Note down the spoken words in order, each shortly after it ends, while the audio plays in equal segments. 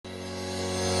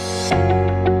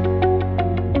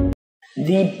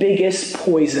The biggest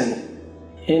poison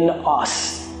in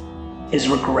us is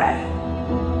regret.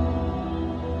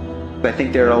 I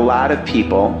think there are a lot of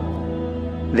people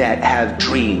that have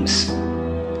dreams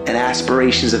and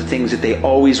aspirations of things that they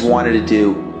always wanted to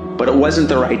do, but it wasn't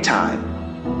the right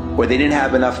time, or they didn't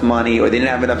have enough money, or they didn't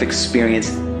have enough experience.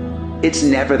 It's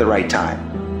never the right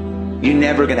time. You're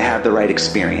never going to have the right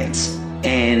experience.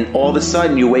 And all of a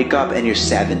sudden you wake up and you're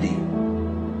 70.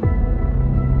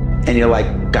 And you're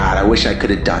like, God, I wish I could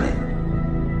have done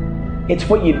it. It's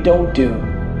what you don't do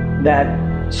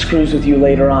that screws with you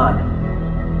later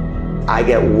on. I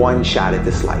get one shot at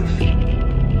this life.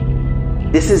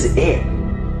 This is it.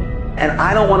 And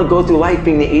I don't want to go through life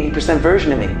being the 80%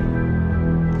 version of me.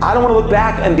 I don't want to look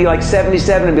back and be like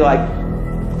 77 and be like,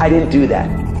 I didn't do that.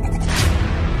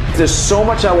 There's so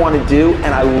much I want to do,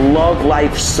 and I love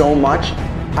life so much,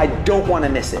 I don't want to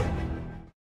miss it.